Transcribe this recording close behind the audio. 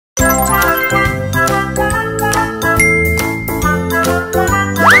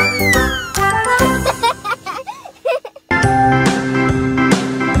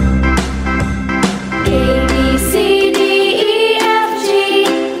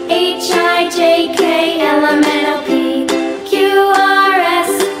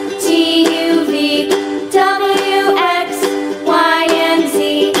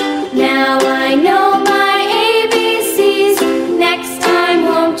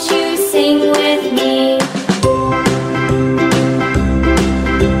you sing with me?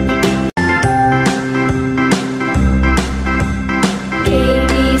 A,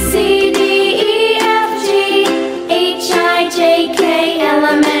 B, C, D, E, F, G, H, I, J, K, L,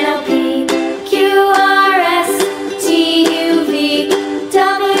 M, N, O, P, Q, R, S, T, U, V,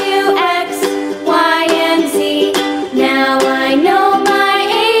 W, X, Y, and Z. Now I know my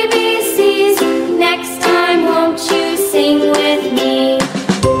ABCs. Next time, won't you sing with me?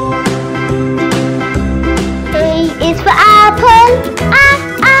 A is for apple,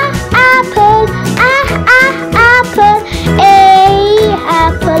 apple, apple. A,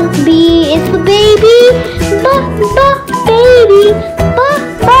 apple. B is for baby, baby,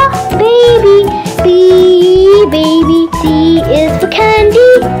 baby. B, baby. C is for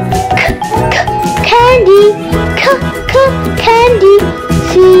candy, candy, candy.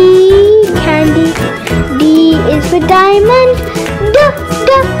 C, candy. D is for diamond,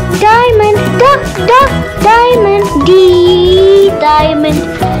 diamond, diamond. D, diamond.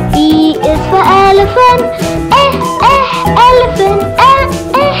 E is for elephant, elephant,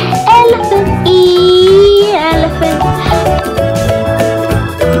 elephant. E, elephant.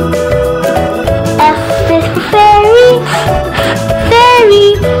 F is for fairy, fairy.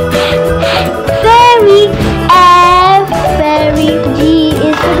 F, fairy. G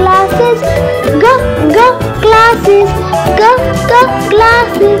is for glasses, glasses,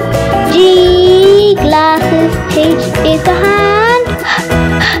 glasses. G, glasses. H is for hand,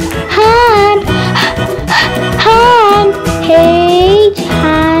 hand. H,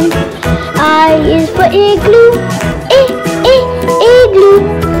 hand. I is for igloo,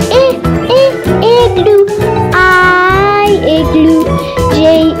 igloo. I, igloo. J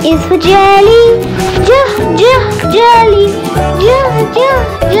is for jelly, jelly. J,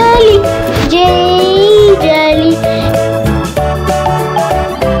 jelly.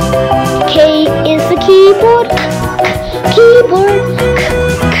 K is for keyboard, keyboard.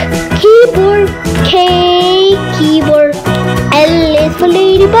 K, keyboard. L is for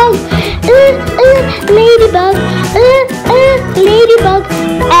ladybug, ladybug.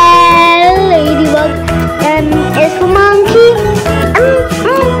 L, ladybug. M is for monkey,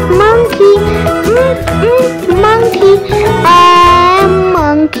 monkey. M,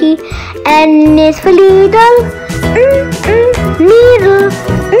 monkey. N is for needle, needle.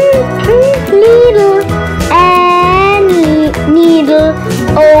 N, needle.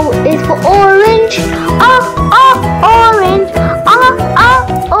 O is for orange, orange.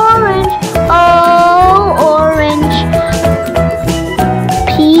 O, orange. P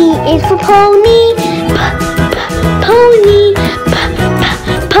is for pony, pony.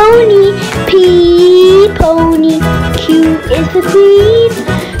 P, pony. Q is for queen,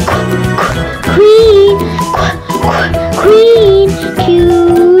 queen. Q,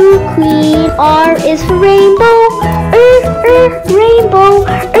 queen. R is for rainbow,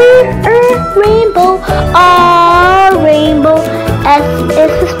 rainbow. R, rainbow. S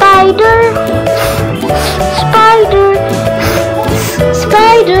is for spider,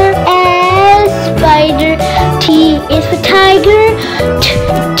 S, spider. T is for tiger,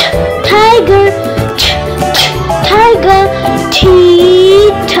 tiger. T,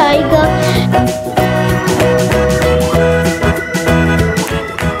 tiger.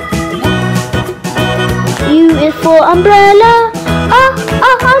 U is for umbrella,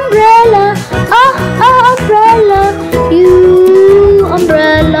 umbrella. U,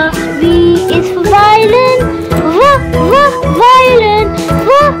 umbrella. V is for violin,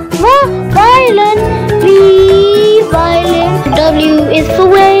 violin. V, violin. W is for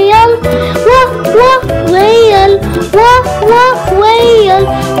whale, whale.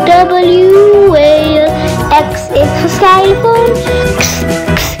 W, whale. X is for xylophone,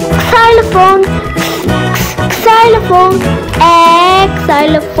 xylophone. X,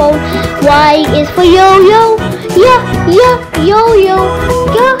 xylophone. Y is for yo-yo, yo-yo.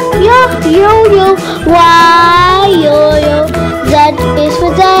 Y, yo-yo. Z is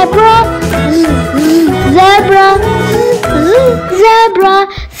for zebra, zebra.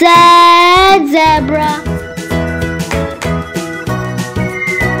 Z, zebra.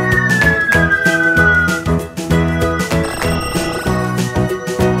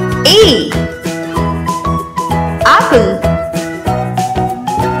 E, apple.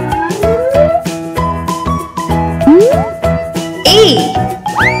 E,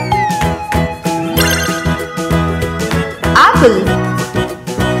 apple.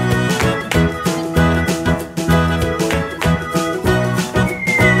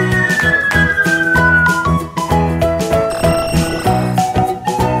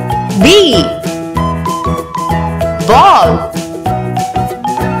 B, ball.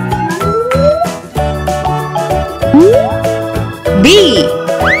 B.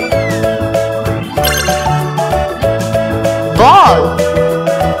 Ball.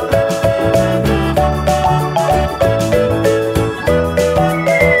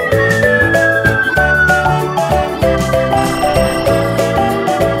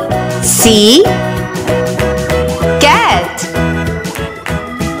 C. Cat.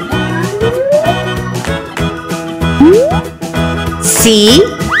 C.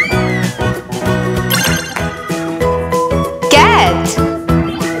 Cat.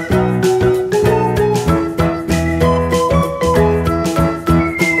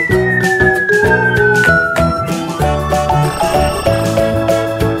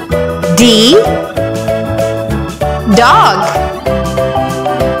 D. Dog.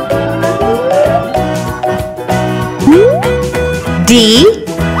 D.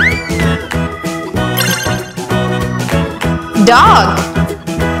 Dog.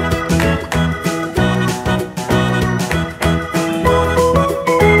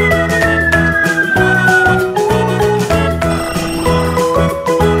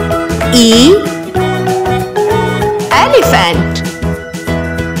 E. Elephant.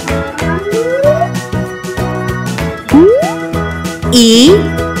 E.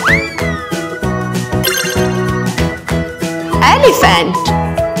 Elephant.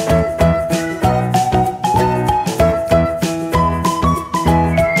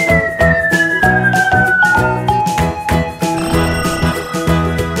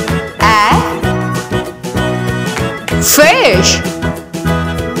 A. Fish.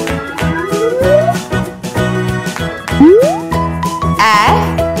 A.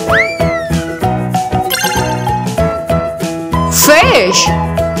 Fish.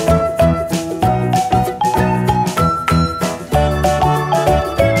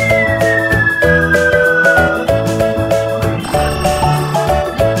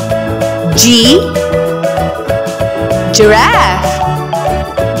 G. Giraffe.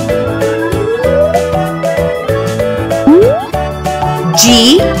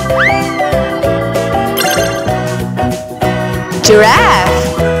 G. Giraffe.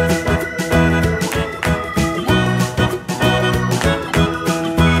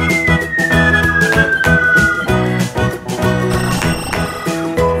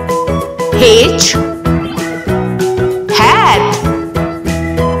 H. Hat.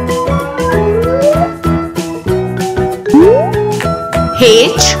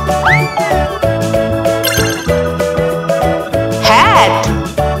 H. Hat.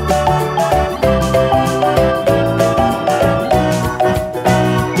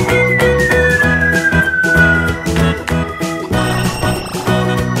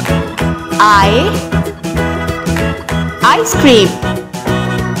 I. Ice cream.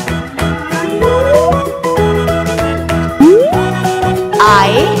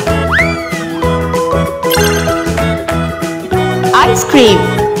 I. Ice cream.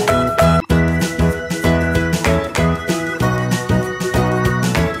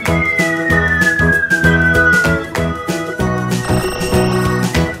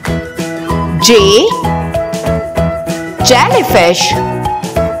 J. Jellyfish.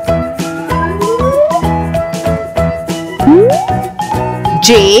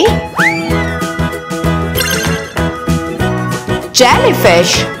 J.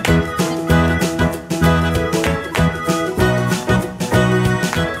 Jellyfish.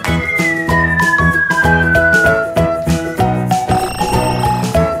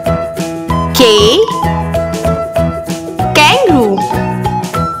 K. Kangaroo.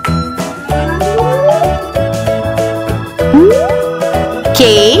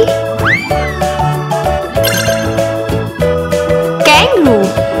 K. Kangaroo.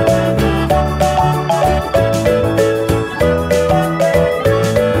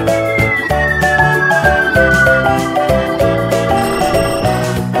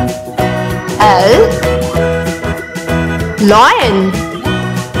 L. Lion.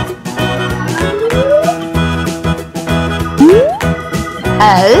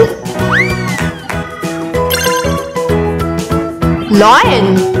 L. Lion.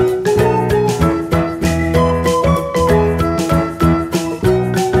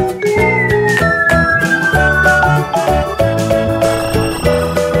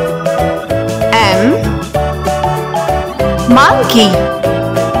 M. Monkey.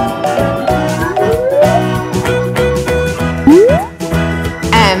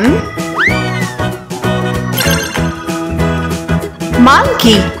 M.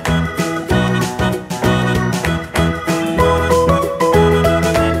 Monkey.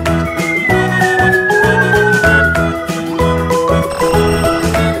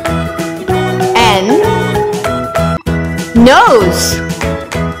 N. Nose.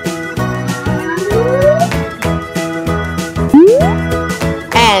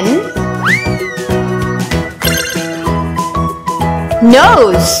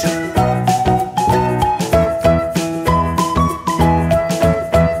 Nose.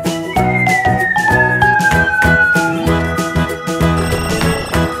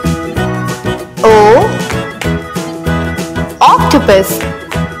 O. Octopus.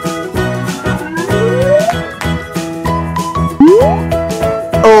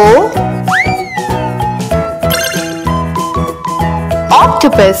 O.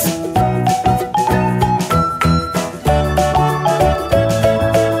 Octopus.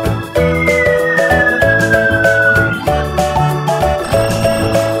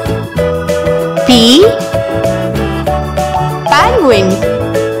 P. Penguin.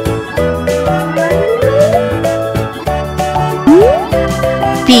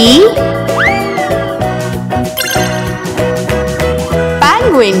 P.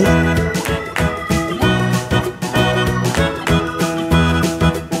 Penguin.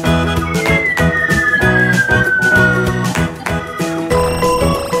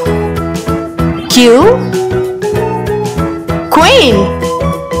 Q. Queen.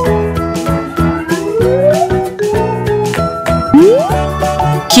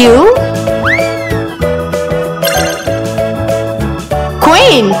 Q.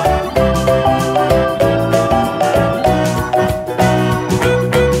 Queen.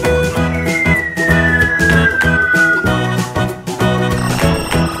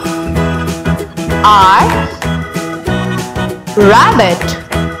 R. Rabbit.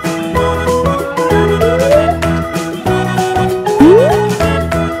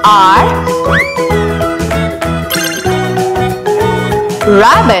 R.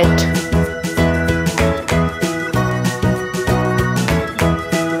 Rabbit.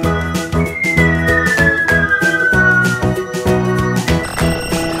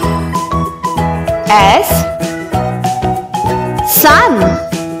 S. Sun.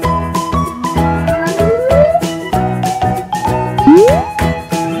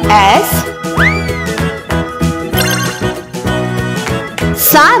 S.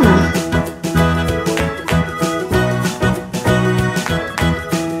 Sun.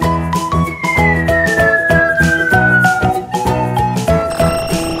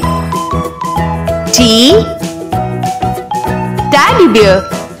 T. Teddy bear.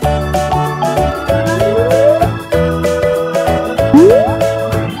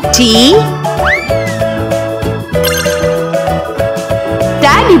 T.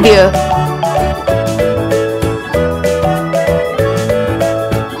 Teddy bear.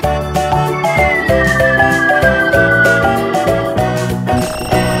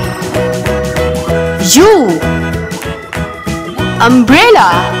 U. Umbrella.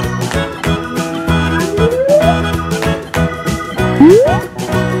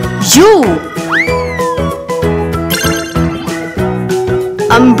 U.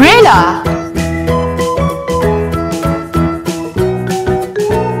 Umbrella.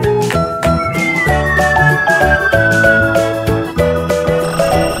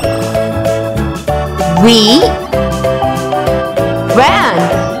 V. Van.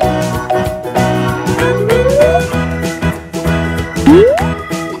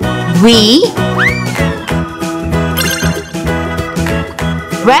 V.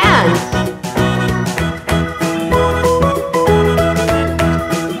 Van.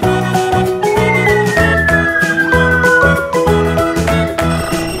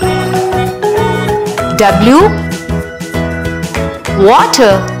 W.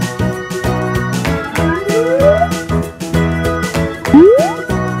 Water.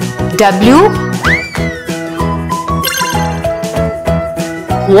 W.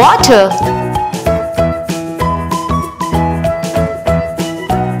 Water.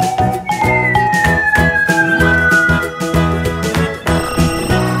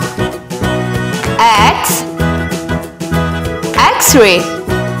 X. X-ray.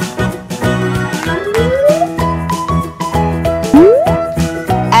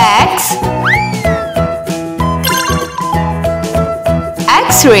 X.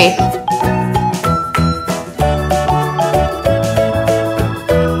 X-ray.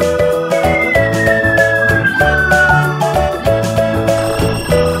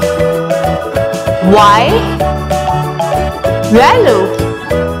 Y. Yellow.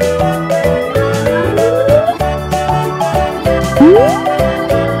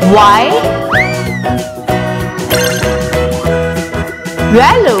 Y.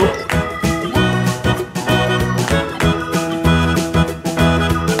 Yellow.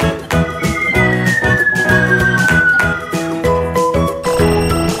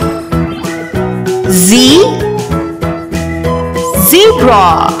 Z.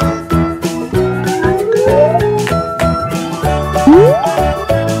 Zebra.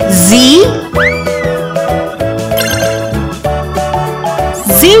 Z.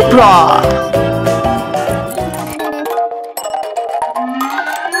 zebra.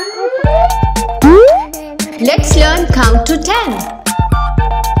 Let's learn count to 10.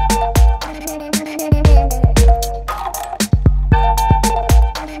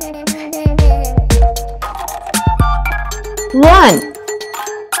 One,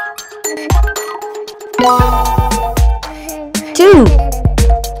 2,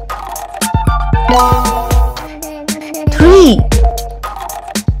 3,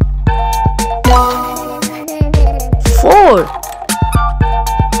 4,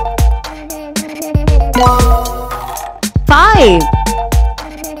 5,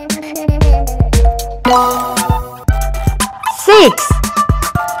 6,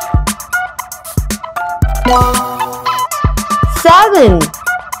 7,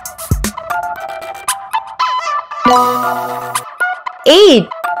 8,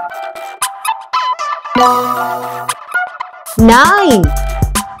 9,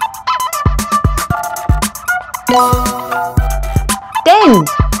 10,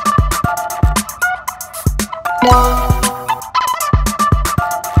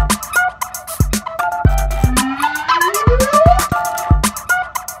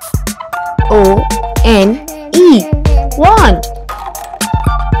 1, 1.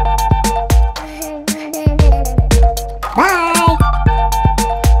 Bye.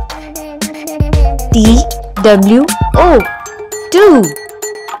 TWO 2.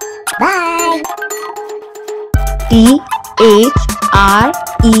 Bye. THREE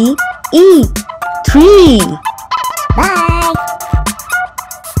 3. Bye.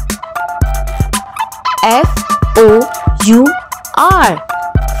 FOUR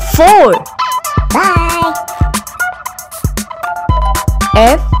 4. Bye.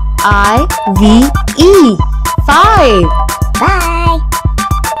 FIVE 5. Bye.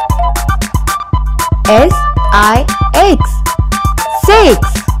 SIX 6.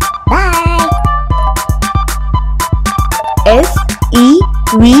 Bye.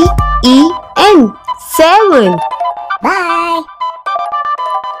 SEVEN 7. Bye.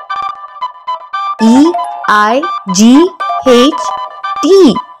 EIGHT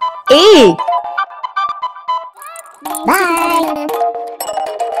 8. Bye.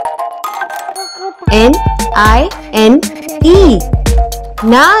 NINE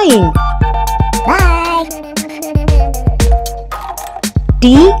 9. Bye.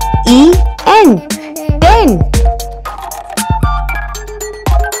 TEN 10.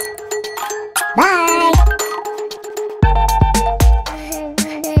 Bye.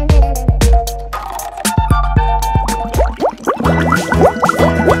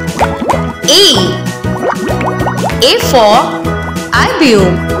 A for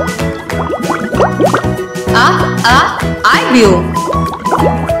Ibium. Ibium.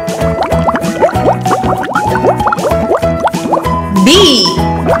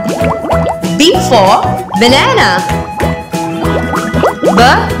 B for banana.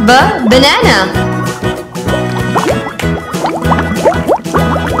 Banana.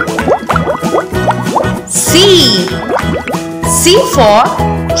 C for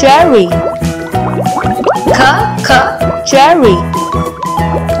cherry. Cherry.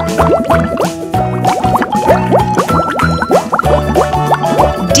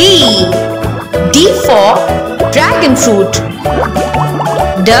 D for dragon fruit.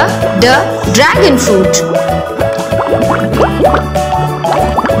 Dragon fruit.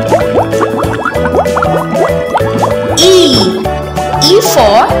 E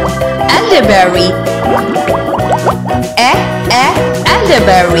for elderberry.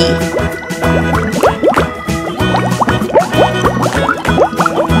 Elderberry.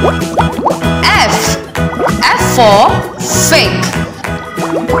 F for fig.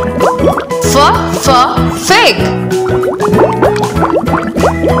 Fig.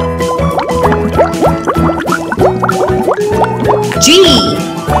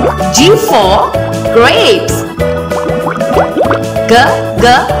 G for grapes.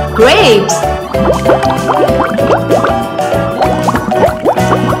 Grapes.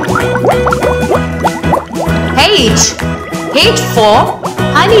 H for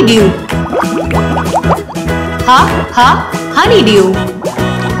honeydew. Honeydew.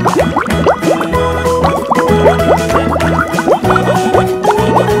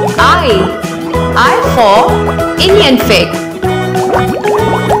 I for Indian fig.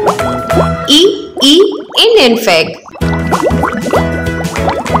 Indian fig.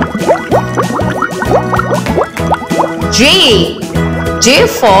 J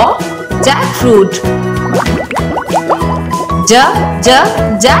for jackfruit.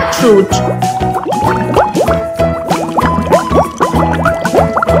 Jackfruit.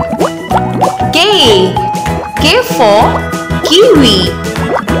 K for kiwi.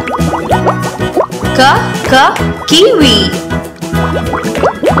 Kiwi.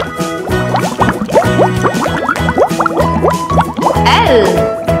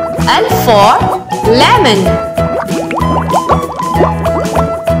 L for lemon.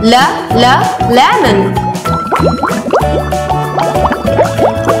 Lemon.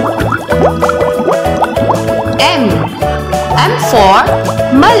 M for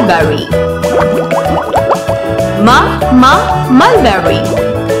mulberry. Mulberry.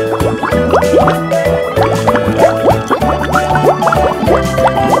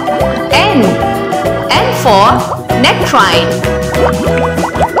 N for nectarine.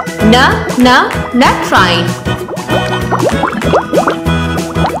 Nectarine.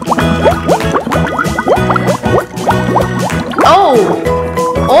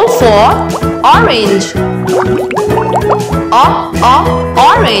 O for orange.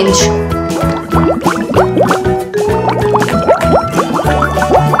 Orange.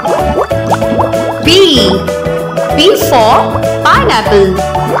 P for pineapple.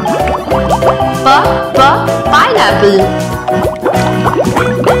 Pineapple.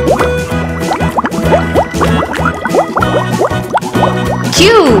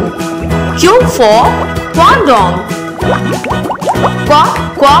 Q for quandong.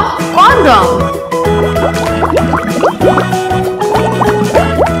 Quandong.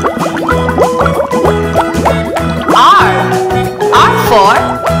 R for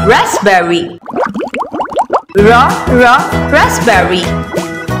raspberry. Raspberry.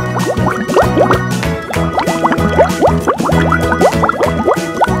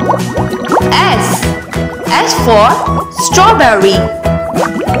 S for strawberry.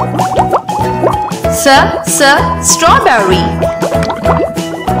 Strawberry.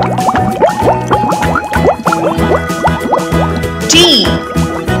 T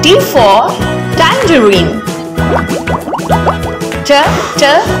for tangerine.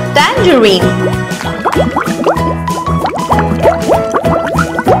 Tangerine.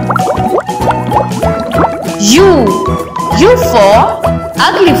 U for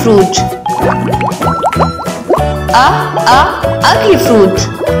ugly fruit. Ugly fruit.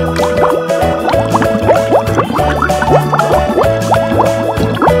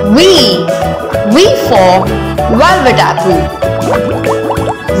 V for velvet apple.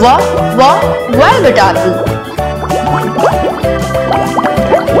 Velvet apple.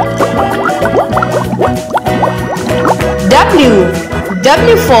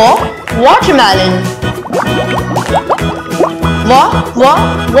 W for watermelon.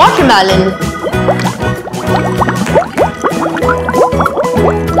 Watermelon.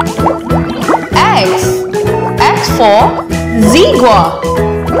 X for zebra.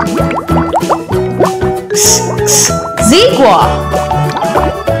 Zebra.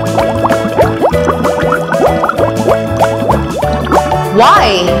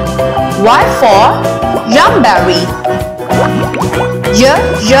 Y for yumberry.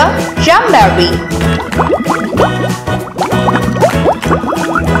 Yumberry.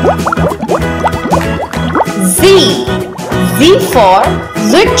 Z for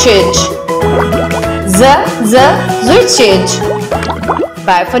zwischig. Zwischig.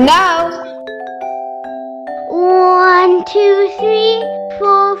 Bye for now. 1, 2, 3,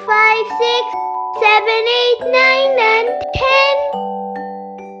 4, 5, 6, 7, 8, 9, and 10.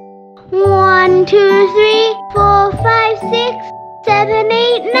 1, 2, 3, 4, 5, 6, 7,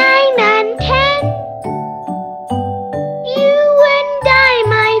 8, 9, and 10. You and I,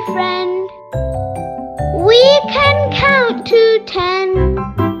 my friend, we can count to 10.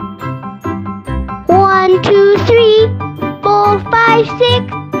 1, 2, 3, 4, 5,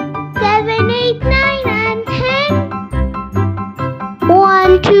 6, 7, 8, 9, and 10.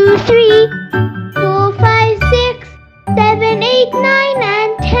 1, 2, 3, 4, 5, 6, 7, 8, 9,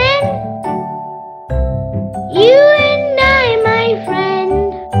 and 10. You and I, my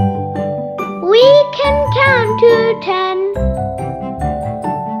friend, we can count to 10.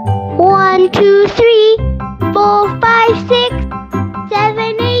 1, 2, 3, 4, 5, 6,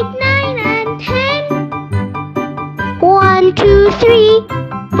 7, 8, 9, and 10. 1, 2, 3,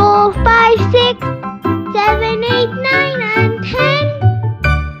 4, 5, 6, 7, 8, 9, and 10.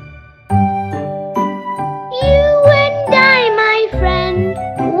 You and I, my friend,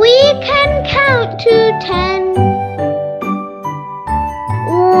 we can count to 10.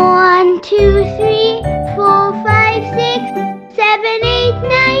 1, 2, 3, 4, 5, 6, 7, 8,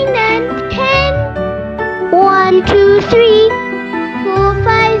 9, and 10. 1, 2, 3, 4,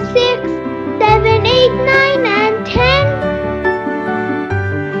 5, 6, 7, 8, 9, and 10.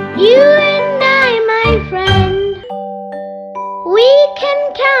 You and I, my friend, we can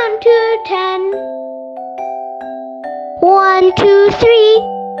count to 10. 1, 2, 3,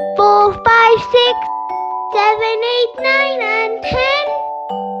 4, 5, 6, 7, 8, 9, and 10.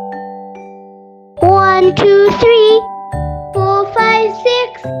 1, 2, 3, 4, 5,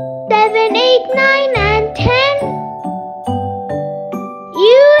 6, 7, 8, 9, and 10.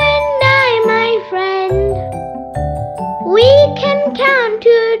 You and I, my friend, we can count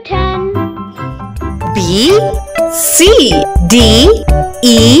to 10. B, C, D,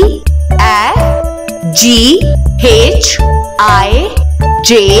 E, F, G, H, I,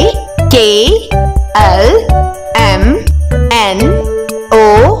 J, K, L, M, N,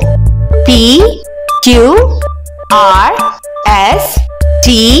 O, P, Q, R, S,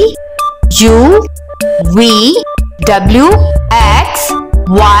 T, U, V, W, X,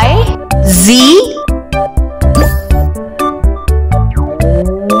 Y, Z,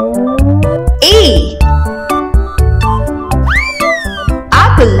 A.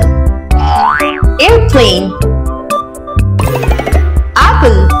 Apple, airplane.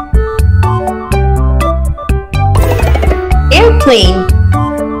 Apple, airplane.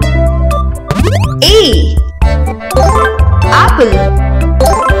 A. Apple,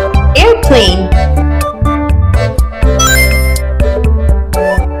 airplane.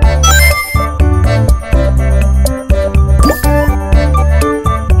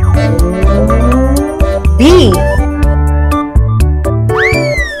 B.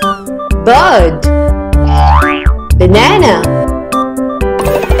 Bird, banana.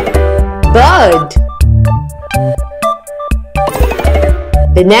 Bird,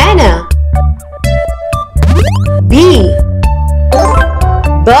 banana. B.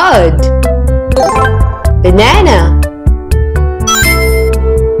 Bird, banana.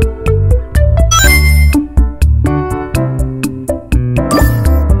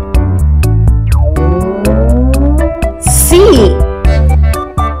 C.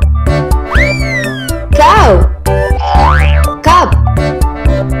 Cow, cup.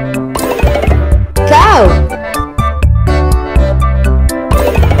 Cow,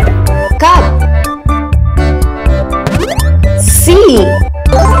 cup. C.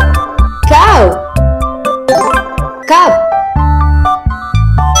 Cow, cup.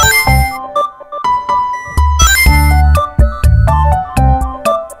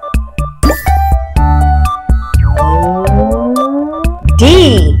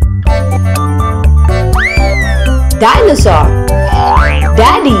 D. Dinosaur,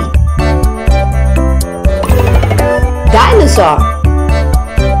 daddy. Dinosaur,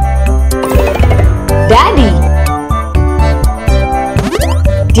 daddy.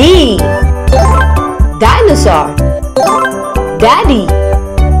 D. Dinosaur, daddy.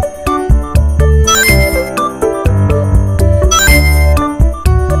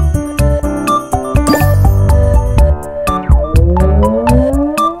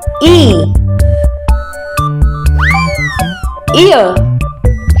 E. Ear,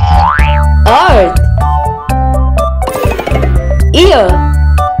 earth. Ear,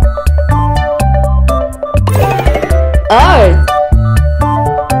 earth.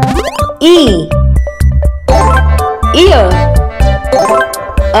 E. Ear,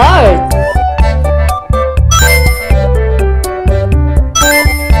 earth.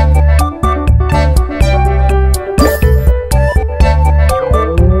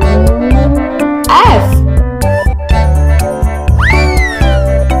 F.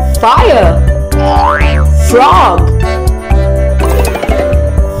 Fire, frog.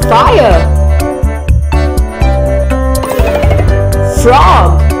 Fire,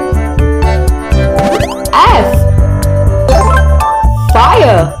 frog. F.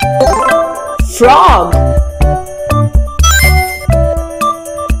 Fire, frog.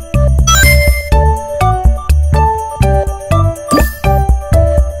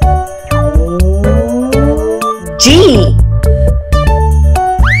 G.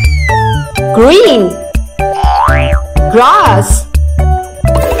 Green, grass.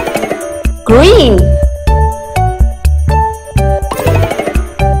 Green,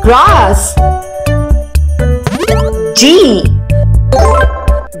 grass. G.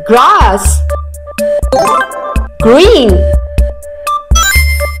 Grass, green.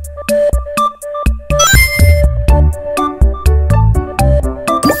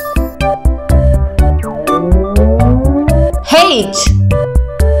 H.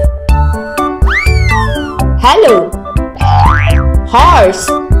 Hello, horse.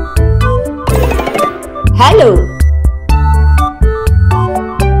 Hello,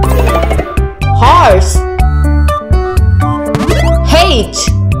 horse. H.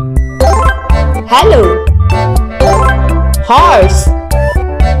 Hello, horse.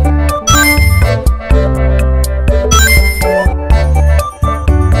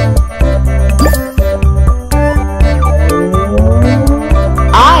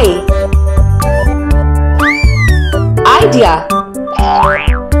 I.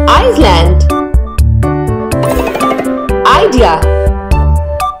 Iceland. Idea.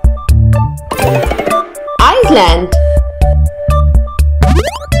 Iceland.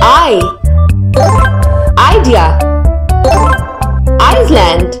 Idea.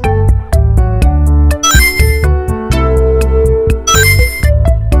 Iceland.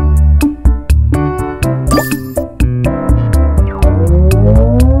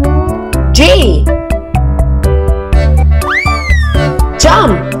 J.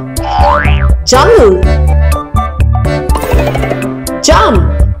 Jump. Jungle. Jump.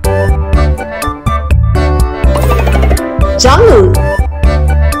 Jungle.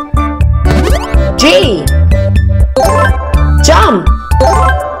 J. Jump.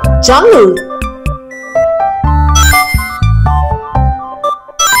 Jungle.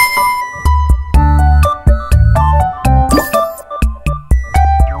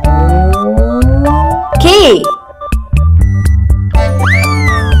 K.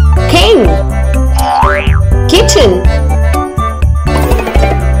 King. Kitchen.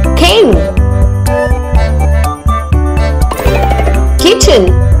 King. Kitchen.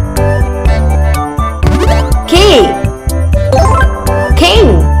 K. King.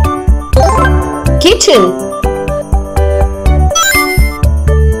 Kitchen.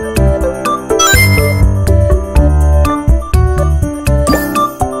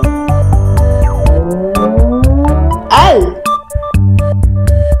 L.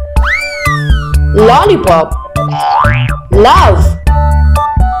 Lollipop. Love.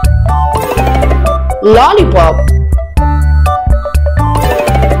 Lollipop.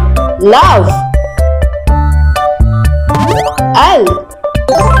 Love. L.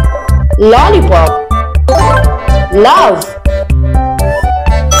 Lollipop. Love.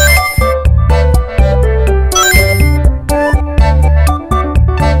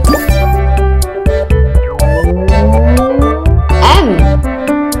 M.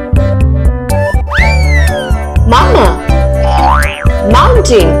 Mama.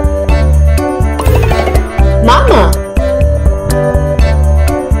 Mountain. Mama.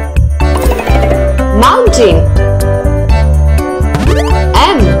 Mountain.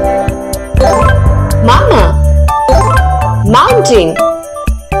 M. Mama. Mountain.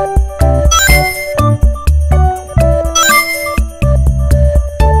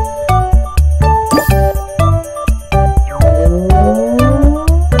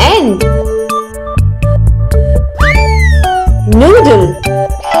 N. Noodle.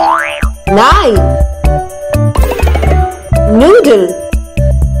 Nine. Noodle.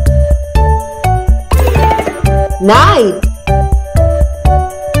 Nine.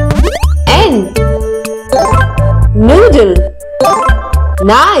 N. Noodle.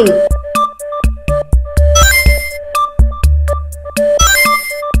 Nine.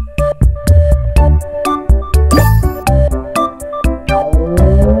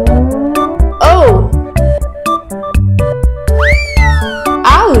 O.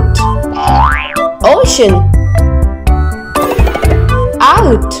 Out. Ocean.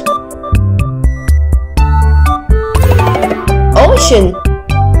 Out. Ocean.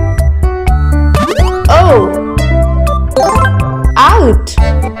 O. Out.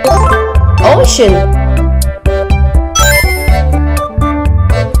 Ocean.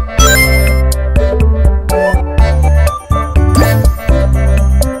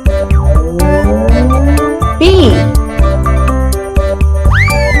 P.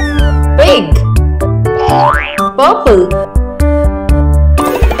 Pig. Purple.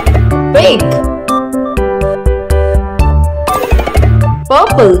 Pig.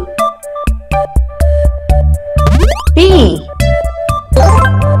 Purple. P.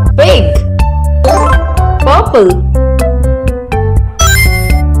 Pig. Purple.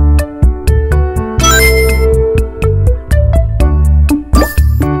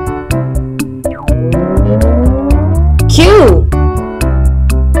 Q.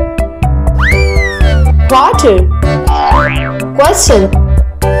 Quarter. Question.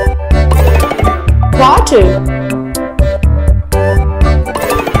 Quarter.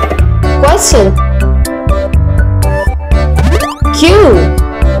 Question. Q.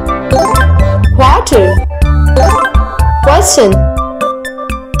 Quarter. Question.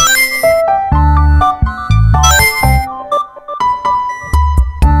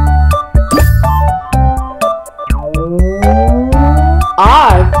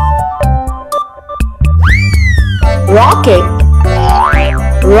 R. Rocket.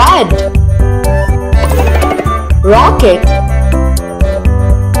 Red. Rocket.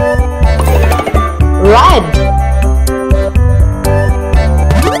 Red.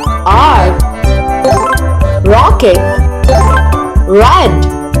 R. Rocket. Red.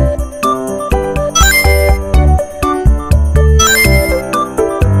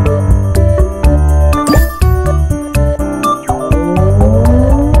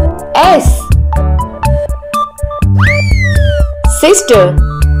 sister,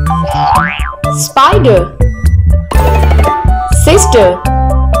 spider, sister,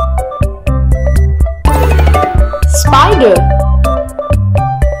 spider,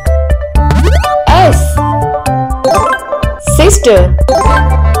 S, sister,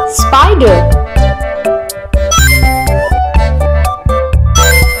 spider,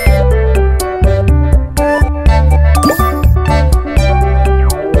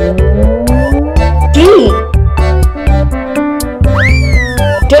 T,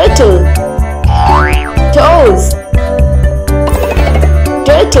 turtle, toes,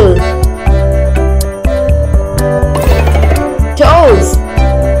 turtle, toes,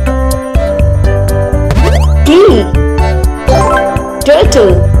 T,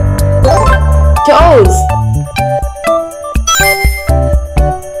 turtle, toes,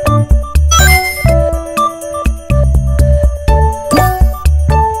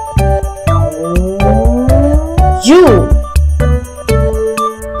 U,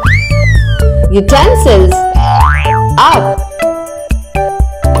 utensils, up,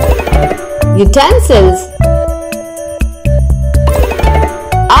 utensils,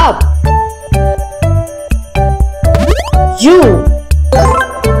 up, U,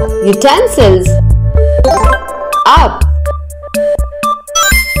 utensils, up,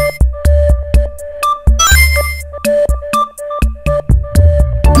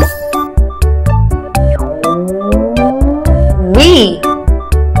 V,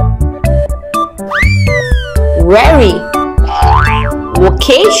 very,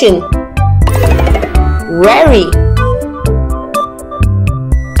 vocation, very,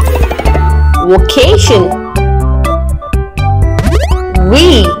 vocation,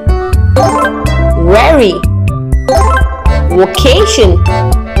 V, very, vocation,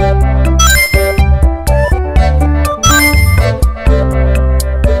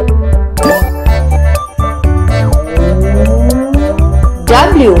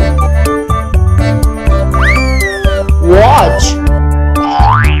 W, watch,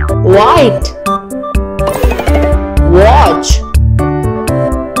 white, watch,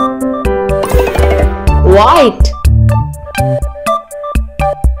 white,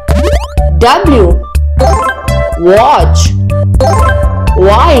 W, watch,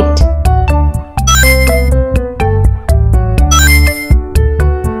 white,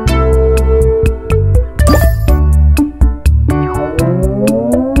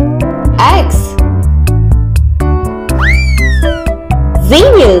 X,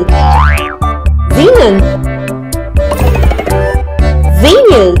 Xenial, Xenon,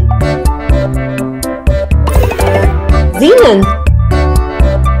 Xenial, Xenon,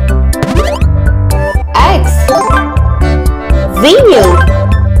 X, Xenial,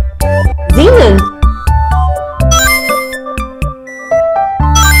 Xenon,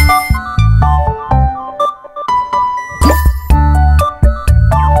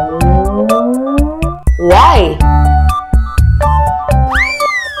 Y,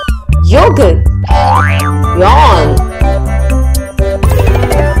 yogurt, yawn,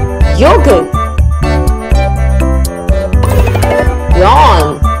 yogurt,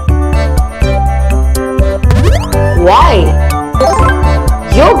 yawn, Y,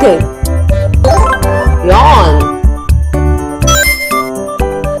 yogurt, yawn,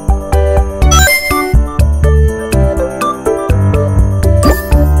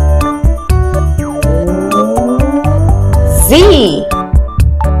 Z,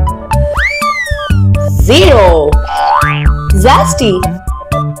 zero, zesty,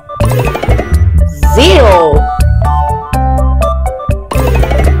 zero,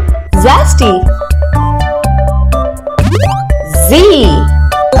 zesty, Z,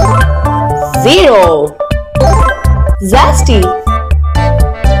 zero, zesty.